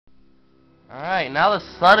Alright, now the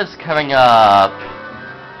sun is coming up.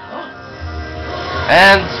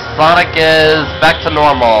 And Sonic is back to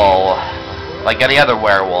normal. Like any other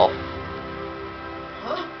werewolf.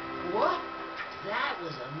 Huh? What? That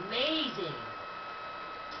was amazing.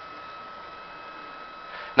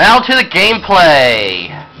 Now to the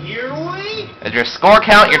gameplay. Here we? And your score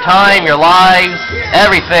count, your time, your lives,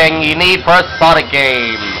 everything you need for a Sonic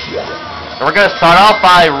game. And we're gonna start off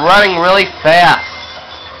by running really fast.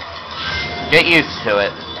 Get used to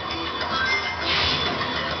it.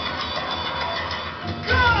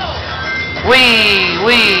 Wee!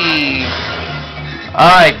 Wee!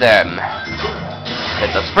 Alright then.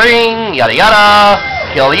 Hit the spring, yada yada.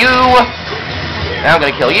 Kill you. Now I'm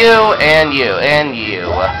gonna kill you, and you, and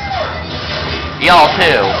you. Y'all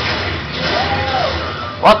too.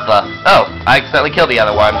 What the? Oh, I accidentally killed the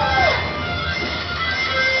other one.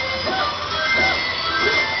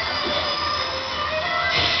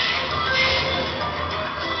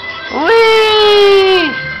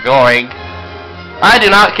 Whee! Going. I do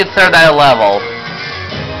not consider that a level.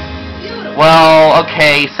 Well,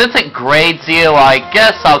 okay, since it grades you, I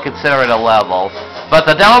guess I'll consider it a level. But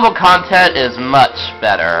the downloadable content is much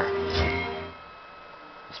better.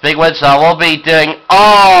 Speaking of which, I will be doing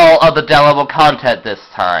all of the downloadable content this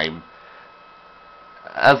time.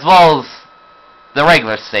 As well as the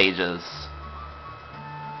regular stages.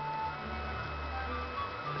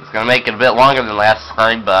 It's gonna make it a bit longer than last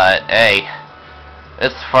time, but hey,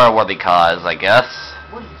 it's for a worthy cause, I guess.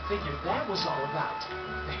 What do you figure that was all about?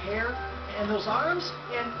 The hair and those arms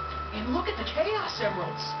and look at the Chaos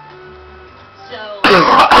Emeralds. So,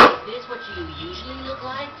 is this what you usually look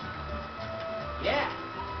like? Yeah,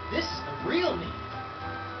 this is the real me.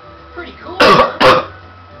 Pretty cool.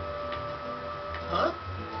 Huh?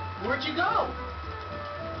 Where'd you go?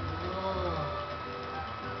 Oh.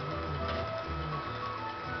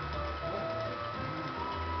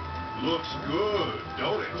 Looks good,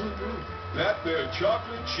 don't it? That there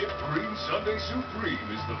chocolate chip cream sundae supreme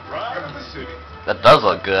is the pride of the city. That does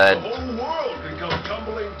look good. The whole world can come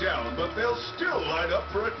tumbling down, but they'll still line up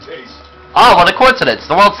for a taste. Oh, what a coincidence!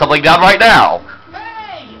 The world's tumbling down right now!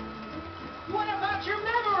 Hey! What about your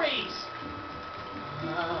memories?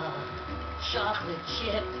 Chocolate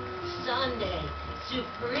chip sundae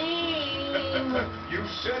supreme. You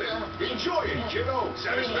said it. Enjoy it, kiddo.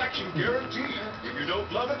 Satisfaction guaranteed. If you don't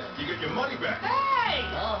love it, you get your money back. Hey!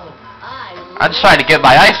 Oh, I'm just trying to get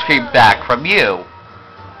my ice cream back from you.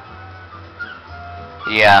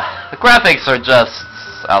 Yeah, the graphics are just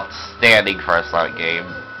outstanding for a Sonic game.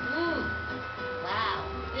 Wow,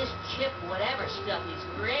 this chip whatever stuff is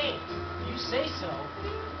great. You say so.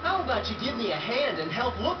 How about you give me a hand and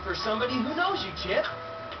help look for somebody who knows you, Chip?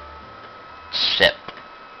 Chip.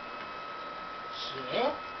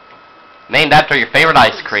 Chip? Named after your favorite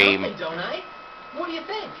ice cream. Something, don't I? What do you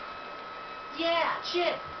think? Yeah,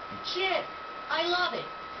 chip. Chip. I love it.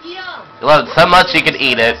 Yum. You love it so much you can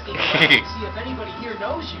eat it. See if anybody here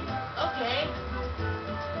knows you. Okay.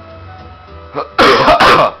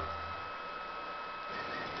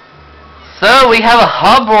 So we have a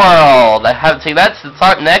hub world. I haven't seen that since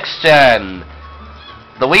Sonic Next Gen.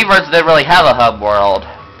 The Wii version didn't really have a hub world.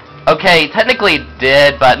 Okay, technically it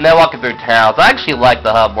did, but no walking through towns. I actually like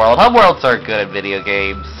the hub world. Hub worlds are good at video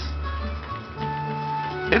games.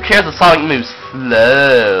 Who cares if Sonic moves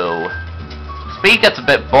slow? Speed gets a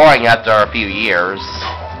bit boring after a few years.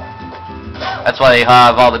 That's why they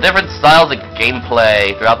have all the different styles of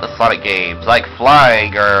gameplay throughout the Sonic games, like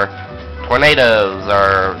flying, or tornadoes,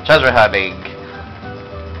 or treasure hunting.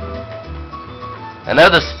 I know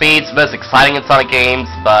the speed's the most exciting in Sonic games,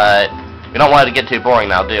 but we don't want it to get too boring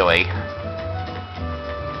now, do we?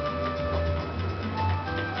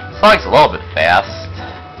 Sonic's a little bit fast.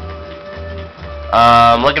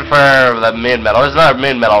 Looking for the moon medal. There's another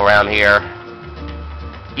moon medal around here.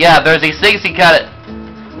 Yeah, there's these things you gotta...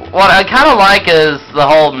 What I kinda like is the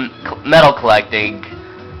whole medal collecting.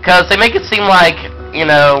 Because they make it seem like, you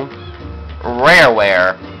know,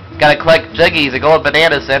 rareware. Gotta collect juggies and gold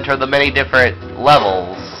bananas to enter the many different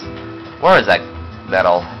levels. Where is that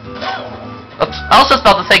medal? I was just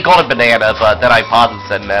about to say golden banana, but then I paused and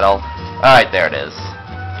said medal. Alright, there it is.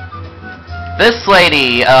 This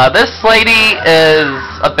lady is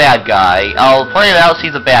a bad guy. I'll point it out,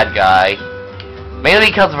 she's a bad guy. Mainly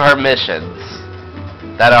because of her missions.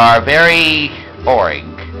 That are very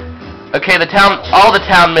boring. Okay, all the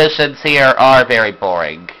town missions here are very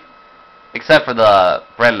boring. Except for the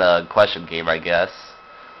Brenda question game, I guess.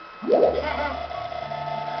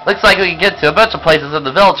 Looks like we can get to a bunch of places in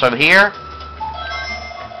the village from here.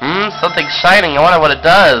 Something's shining. I wonder what it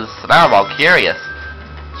does. Now I'm all curious.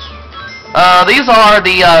 These are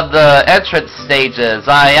the entrance stages.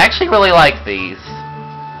 I actually really like these.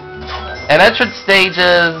 And entrance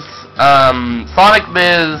stages, Sonic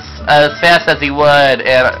moves as fast as he would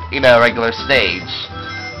in, a regular stage.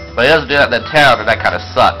 But he doesn't do that in the town, and that kind of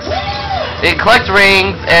sucks. He collects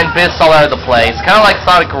rings and boosts all over the place, kind of like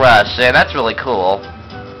Sonic Rush, and that's really cool.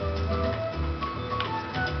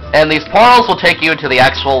 And these portals will take you to the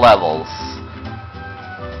actual levels.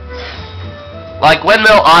 Like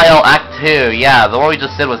Windmill Isle Act 2, yeah, the one we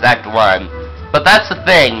just did was Act 1. But that's the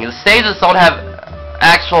thing, the stages don't have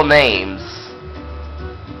actual names.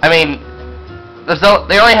 I mean,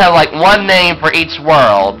 they only have like one name for each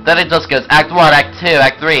world. Then it just goes Act 1, Act 2,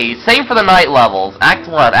 Act 3. Same for the night levels. Act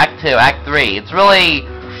 1, Act 2, Act 3. It's really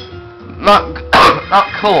not not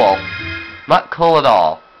cool. Not cool at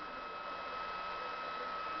all.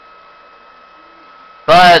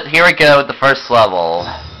 But here we go with the first level.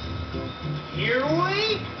 Here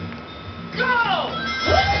we go!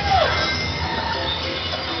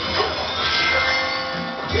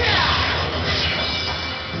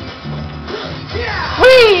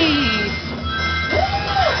 Whee!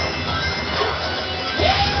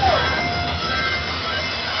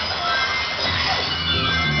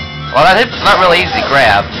 Well, that hip's not really easy to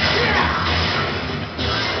grab.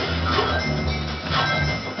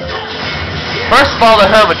 First of all, the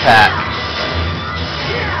home attack.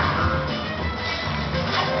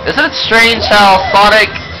 Isn't it strange how Sonic,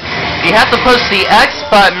 you have to push the X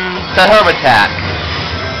button to home attack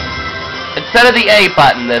instead of the A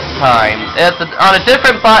button this time? It's on a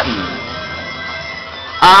different button.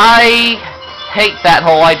 I hate that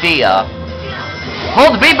whole idea.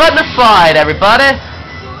 Hold the B button to slide, everybody.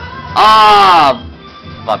 Ah,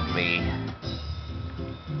 fuck me.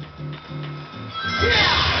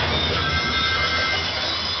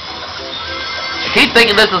 I keep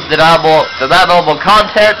thinking this is deniable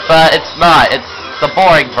content, but it's not. It's the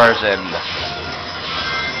boring version.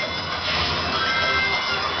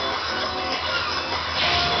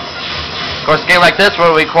 Of course, a game like this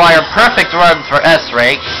will require perfect runs for S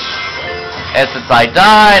rank, and since I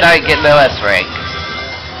died, I get no S rank.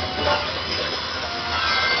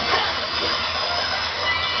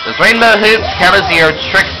 Those rainbow hoops count as your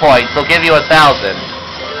trick points. They'll give you 1,000.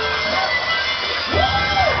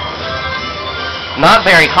 Not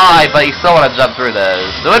very high, but you still want to jump through those.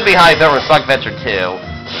 It would be high if it were Sonic Adventure 2.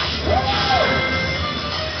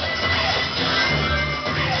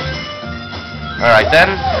 Alright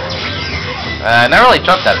then. I never really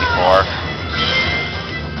jumped that before.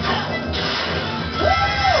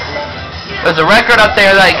 There's a record up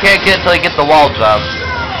there that you can't get until you get the wall jump.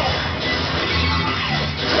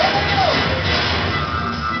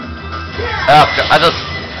 Oh,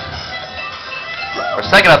 for a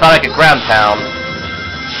second I thought I could ground pound.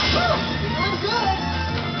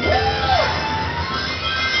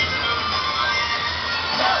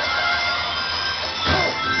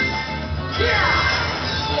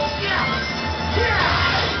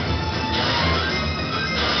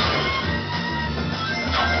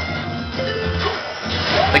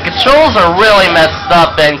 The controls are really messed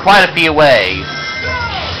up in quite a few ways.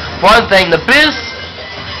 One thing, the boost...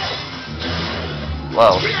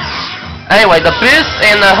 Whoa. Anyway, the boost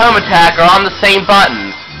and the home attack are on the same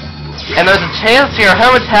button. And there's a chance your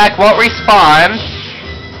home attack won't respawn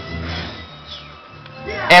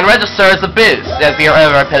and register as a boost. If you're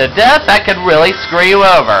over a pit of death, that could really screw you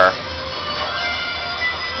over.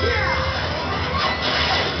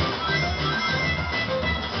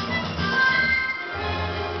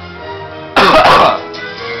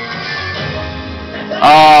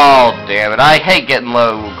 Oh, damn it. I hate getting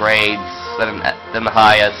low grades than the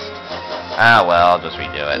highest. Ah, well, I'll just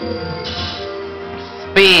redo it.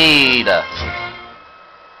 Speed!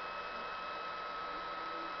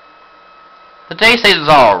 The day stage is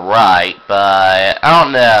alright, but I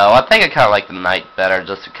don't know. I think I kind of like the night better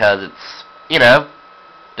just because it's, you know,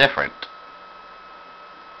 different.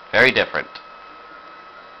 Very different.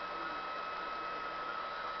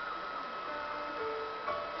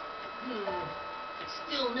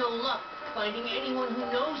 Still no luck finding anyone who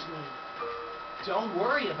knows me. Don't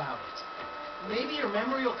worry about it. Maybe your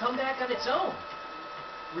memory will come back on its own.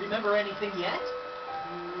 Remember anything yet?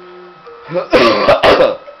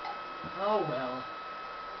 Oh well.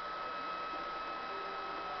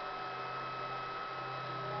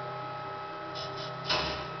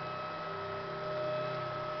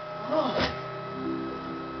 Oh.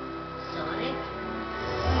 Sonic?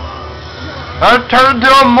 I turned into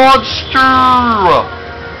a monster!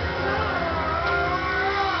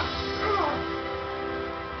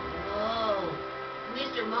 Whoa.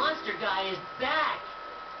 Mr. Monster Guy is back.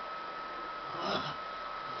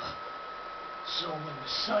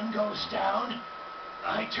 sun goes down,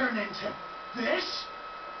 I turn into this?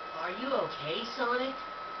 Are you okay, Sonic?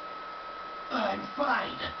 I'm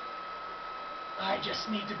fine. I just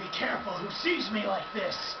need to be careful who sees me like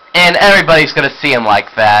this. And everybody's gonna see him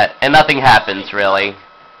like that, and nothing happens, really.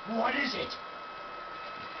 What is it?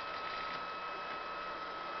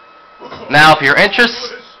 Now, if you're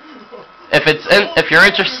if you're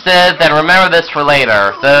interested, then remember this for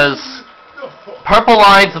later. Those purple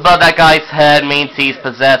lines above that guy's head means he's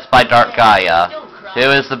possessed by Dark Gaia, who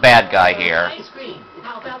is the bad guy here. Ice cream.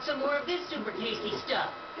 How about some more of this super tasty stuff?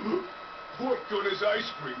 What good is ice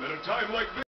cream at a time like this?